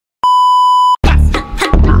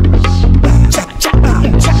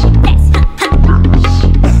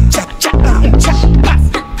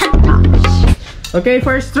Okay,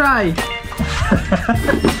 first try.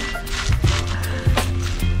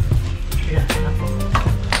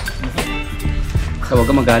 So, huwag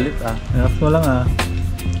ka magalit ah. Relax mo lang ah.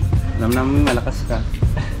 Alam namin malakas ka.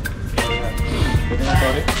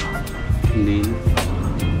 Sorry. Hindi na.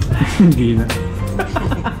 Hindi na.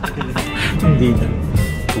 Hindi na.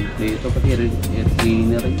 Kompleto pati air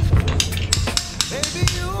cleaner rin.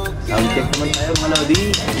 Sound check naman tayo mga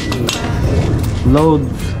Lodi. Load.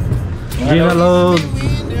 Hindi na load.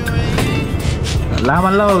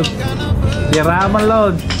 Laman load. Tiraman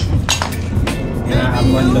load.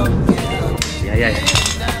 Tiraman load. Yay.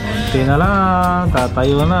 Kunti na lang.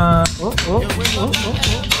 Tatayo na. Oh.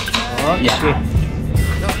 Okay.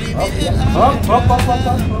 Hop.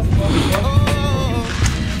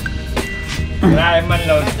 Tiraman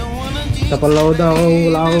load. Tapaload ako.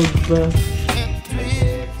 Loud pa.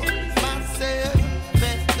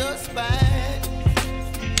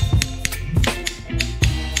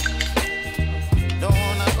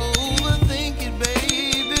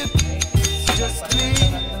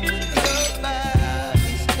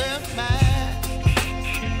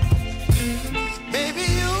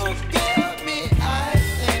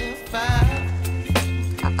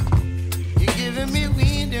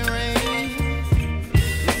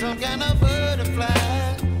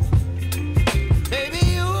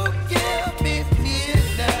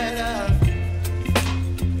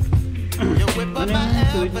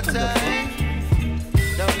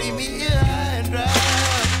 Don't leave me here high and dry.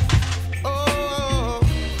 Oh,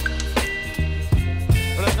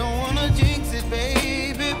 but I don't wanna jinx it,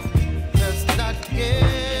 baby. Let's not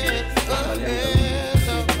get ahead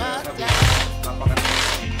of my time.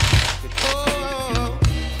 Oh,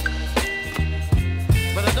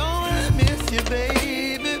 but I don't wanna miss you,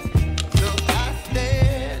 baby. So I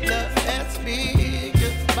stand up and speak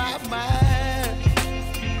my mind.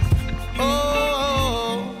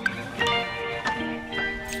 Oh.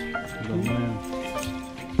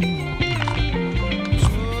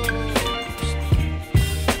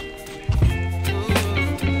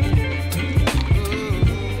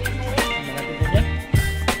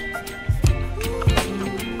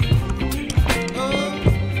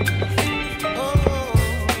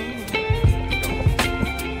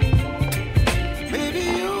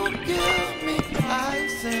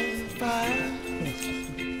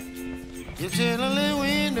 You're chilling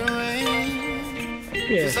wind and rain.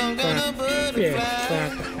 Yes. Some kind of butterfly.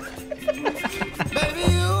 Baby,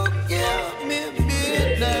 you give me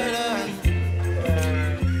midnight.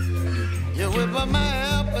 You whip up my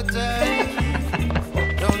appetite.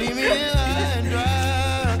 Don't leave me high and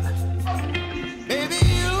dry. Baby,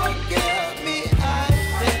 you give me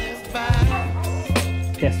ice and fire.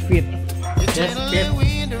 Yes, fit. You're chilling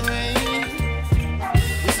wind and rain.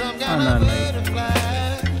 You're some kind of butterfly.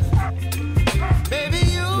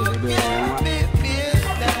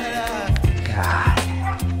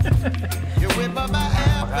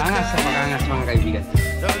 Makangas mga kaibigan.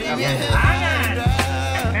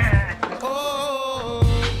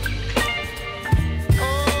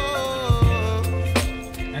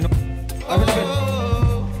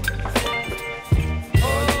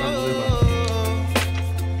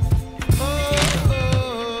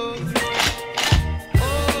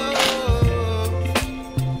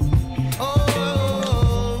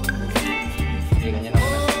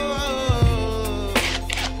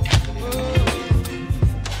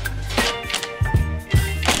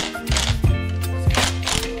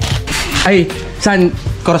 Ay, San,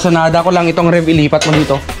 korsonada ko lang itong rev, ilipat mo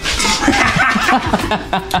dito.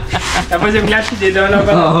 Tapos yung glass, hindi daw na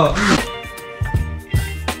ba? Oo.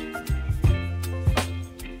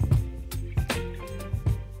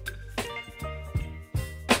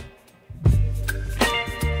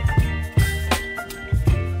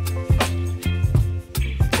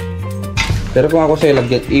 Pero kung ako sa'yo,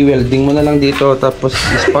 i-welding mo na lang dito, tapos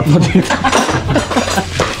i-spot mo dito.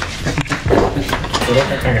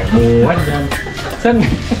 San,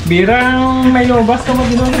 birang may lobas ka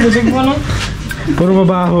mag-inom sa busog mo, no? Puro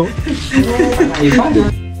mabaho.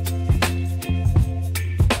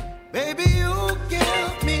 Baby, you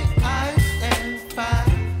give me ice and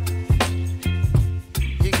fire.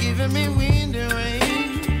 You're giving me wind and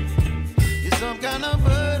rain. You're some kind of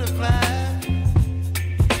butterfly.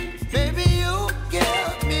 Baby, you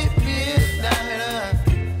give me midnight.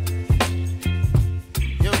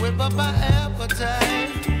 You whip up my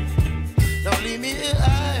appetite. Don't leave me here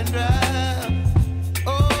high and dry.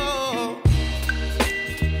 Oh,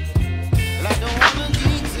 well, I don't wanna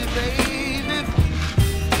jinx it, baby.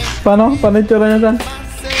 Paano? Paano yung tsura niya dyan?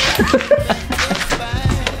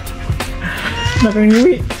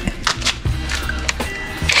 Nakangiwi.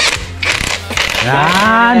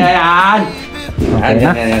 Yan! Ayan!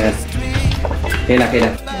 Okay na. Kaya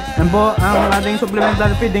na. Yan po ang ating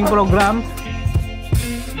supplemental feeding program.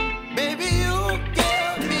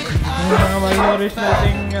 Yung mga minorish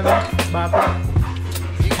nating bata.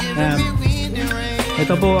 Yan.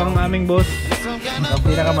 Ito po ang aming boss. Ang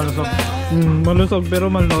pinakamalusog. Malusog pero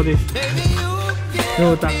malnourished.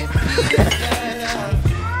 Utang.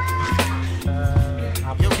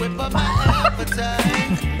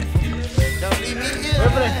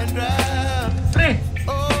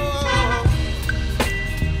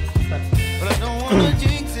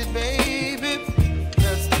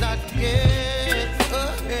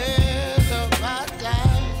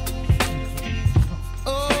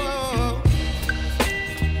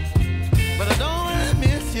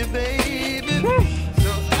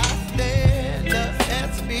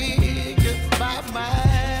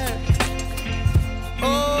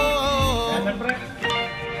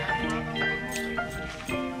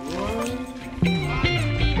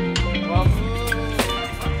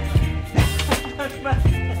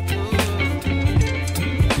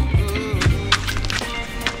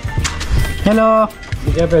 Hello!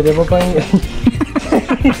 Hindi ka pwede mo pang...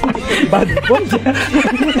 Bad boy siya.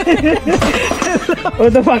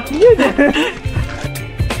 What the fuck yun?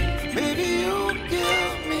 Baby, you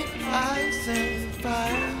give me ice and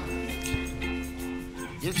fire.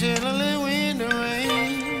 You're chilling in the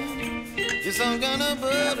rain. You're some kind of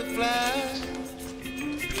butterfly.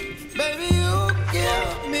 Baby, you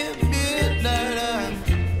give me midnight.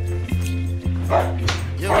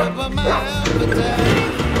 You whip up my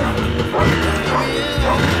appetite.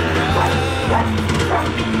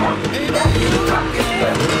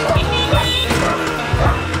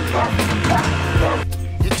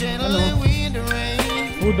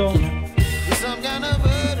 Udong. You're some kind of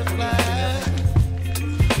butterfly.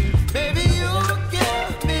 Baby, you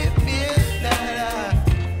give me midnight.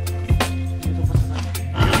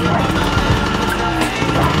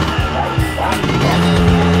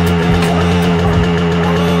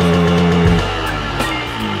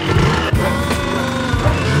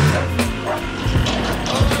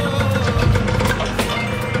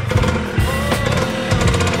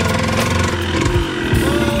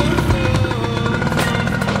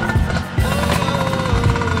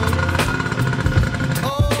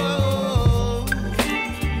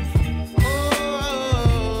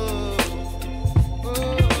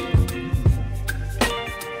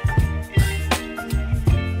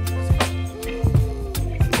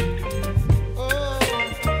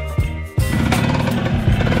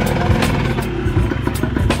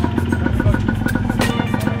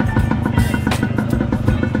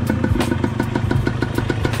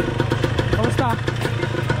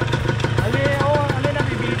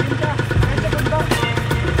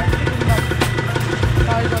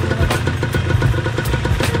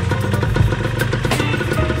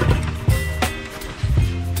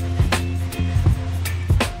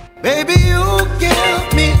 Baby, you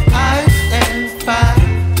give me ice and fire.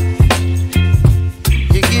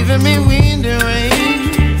 You're giving me wind and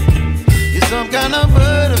rain. You're some kind of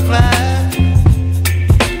butterfly.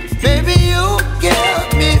 Baby, you give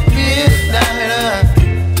me midnight.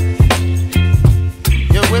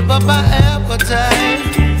 You whip up my appetite.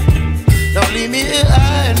 Don't leave me here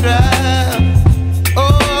high and dry.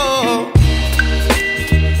 Oh,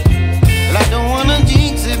 well, I don't wanna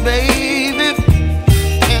jinx it, baby.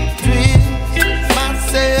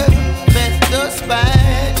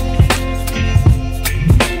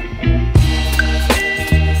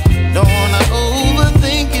 Don't wanna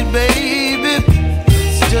overthink it, baby.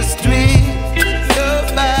 It's just treat your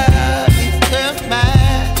body and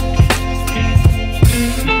mine.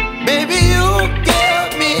 Baby, you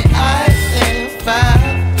give me ice and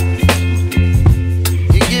fire.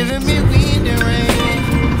 You're giving me wind and rain.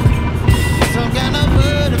 Some kind of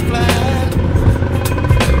butterfly.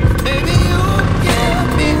 Baby, you give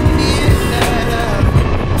me midnight.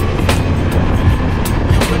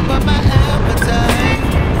 You whip up my appetite.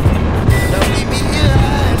 Don't leave me here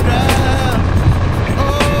high and dry.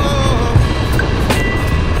 Oh,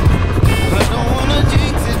 I don't wanna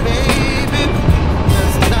jinx it, baby.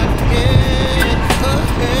 Let's not get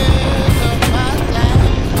ahead of my time.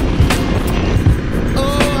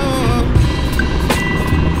 Oh,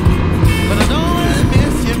 but I don't wanna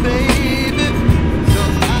miss you, baby. So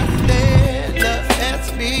I stand up and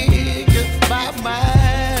speak my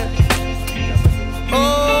mind.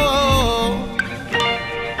 Oh.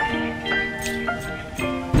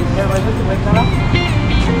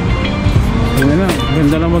 Hindi na.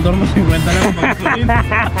 Ganda ng motor mo. 50 lang. Pagsulit.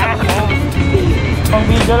 Pang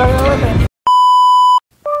video lang naman eh.